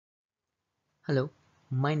Hello,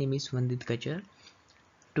 my name is Gajjar.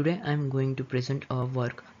 Today I am going to present our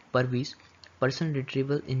work PeR-ViS, Person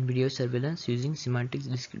Retrieval in Video Surveillance using Semantic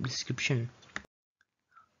Description.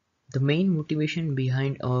 The main motivation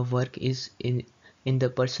behind our work is in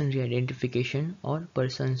the person re-identification or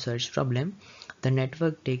person search problem. The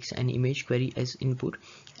network takes an image query as input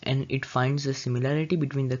and it finds the similarity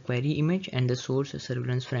between the query image and the source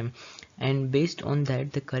surveillance frame, and based on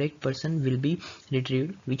that the correct person will be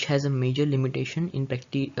retrieved, which has a major limitation in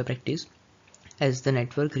practice as the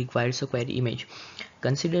network requires a query image.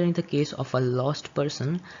 Considering the case of a lost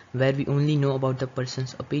person where we only know about the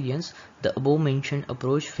person's appearance, the above mentioned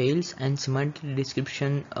approach fails, and semantic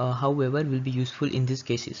description, however, will be useful in these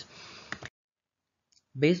cases.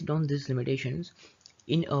 Based on these limitations,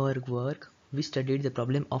 in our work, we studied the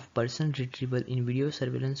problem of person retrieval in video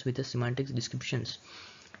surveillance with the semantic descriptions.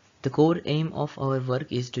 The core aim of our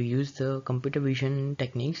work is to use the computer vision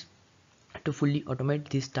techniques to fully automate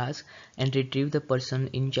this task and retrieve the person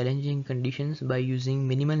in challenging conditions by using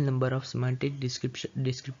minimal number of semantic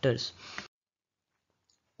descriptors.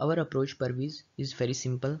 Our approach PeR-ViS is very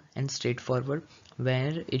simple and straightforward,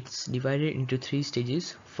 where it's divided into three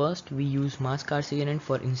stages. First, we use mask RCNN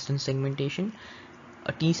for instance segmentation,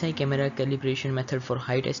 a TSI camera calibration method for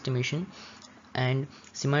height estimation, and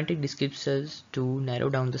semantic descriptors to narrow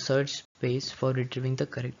down the search space for retrieving the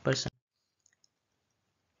correct person.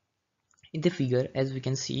 In the figure, as we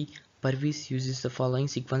can see, PeR-ViS uses the following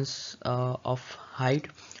sequence of height,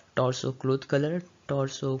 torso cloth color,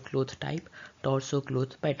 torso cloth type, torso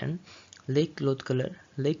cloth pattern, leg cloth color,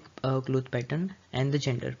 leg cloth pattern, and the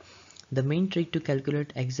gender. The main trick to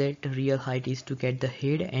calculate exact real height is to get the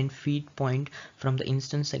head and feet point from the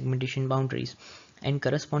instance segmentation boundaries, and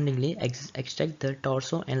correspondingly extract the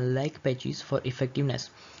torso and leg patches for effectiveness.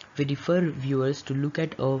 We refer viewers to look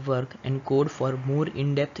at our work and code for more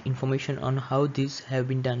in-depth information on how these have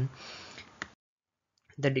been done.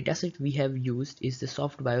 The dataset we have used is the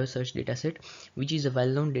soft biosearch dataset, which is a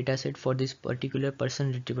well-known dataset for this particular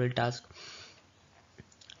person retrieval task.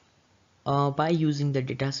 By using the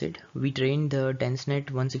dataset, we trained the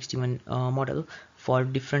DenseNet 161 model for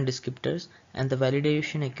different descriptors, and the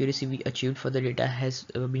validation accuracy we achieved for the data has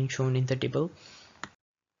been shown in the table.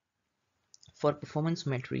 For performance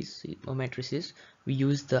matrices, we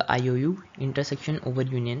use the IOU intersection over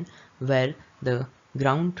union, where the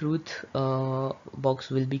ground truth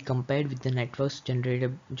box will be compared with the network's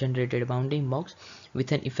generated bounding box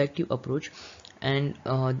with an effective approach, and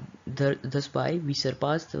thus why we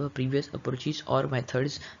surpass the previous approaches or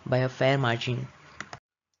methods by a fair margin.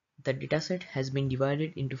 The dataset has been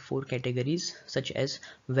divided into four categories such as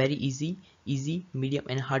very easy, easy, medium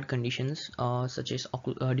and hard conditions, such as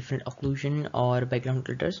different occlusion or background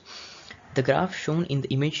filters. The graph shown in the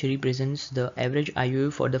image represents the average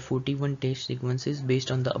IOU for the 41 test sequences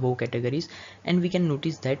based on the above categories, and we can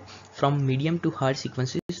notice that from medium to hard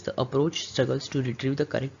sequences the approach struggles to retrieve the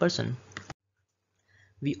correct person.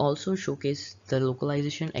 We also showcase the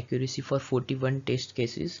localization accuracy for 41 test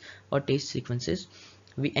cases or test sequences.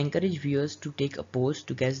 We encourage viewers to take a pause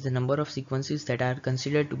to guess the number of sequences that are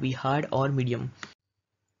considered to be hard or medium.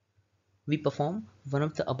 We perform one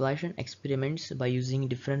of the ablation experiments by using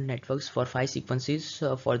different networks for 5 sequences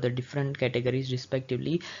for the different categories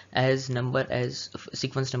respectively, as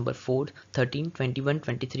sequence number 4, 13, 21,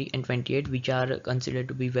 23 and 28, which are considered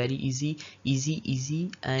to be very easy,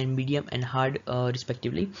 easy and medium and hard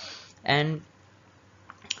respectively. And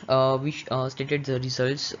we stated the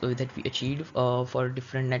results that we achieved for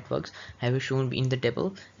different networks have shown in the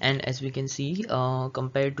table, and as we can see,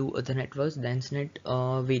 compared to other networks, DenseNet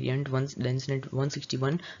DenseNet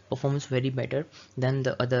 161 performs very better than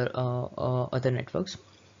the other networks.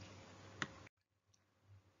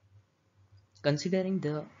 Considering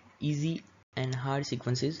the easy and hard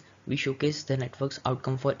sequences, we showcase the network's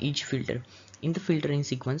outcome for each filter. In the filtering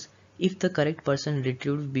sequence, if the correct person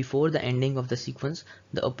retrieved before the ending of the sequence,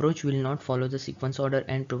 the approach will not follow the sequence order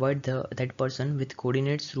and provide that person with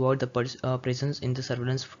coordinates throughout the presence in the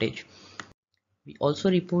surveillance footage. We also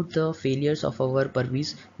report the failures of our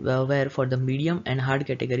PeR-ViS, where for the medium and hard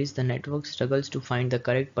categories the network struggles to find the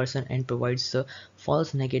correct person and provides the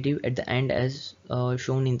false negative at the end, as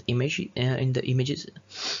shown in the images.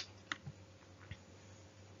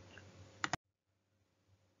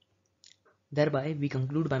 Thereby, we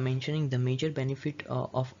conclude by mentioning the major benefit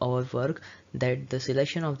of our work, that the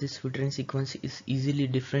selection of this filtering sequence is easily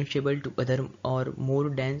differentiable to other or more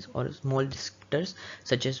dense or small descriptors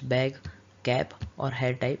such as bag, cap or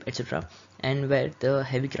hair type, etc., and where the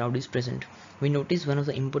heavy crowd is present. We notice one of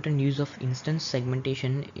the important use of instance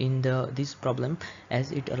segmentation in this problem,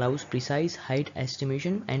 as it allows precise height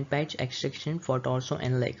estimation and patch extraction for torso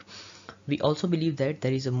and leg. We also believe that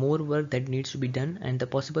there is a more work that needs to be done, and the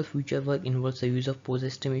possible future work involves the use of pose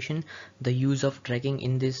estimation, the use of tracking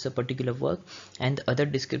in this particular work, and other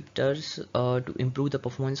descriptors to improve the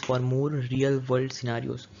performance for more real world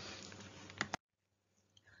scenarios.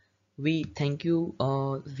 We thank you,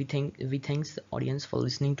 we thanks the audience for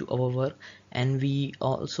listening to our work, and we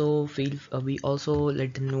also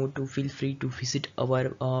let them know to feel free to visit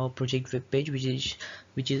our project web page,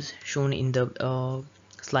 which is shown in the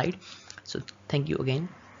slide. So thank you again.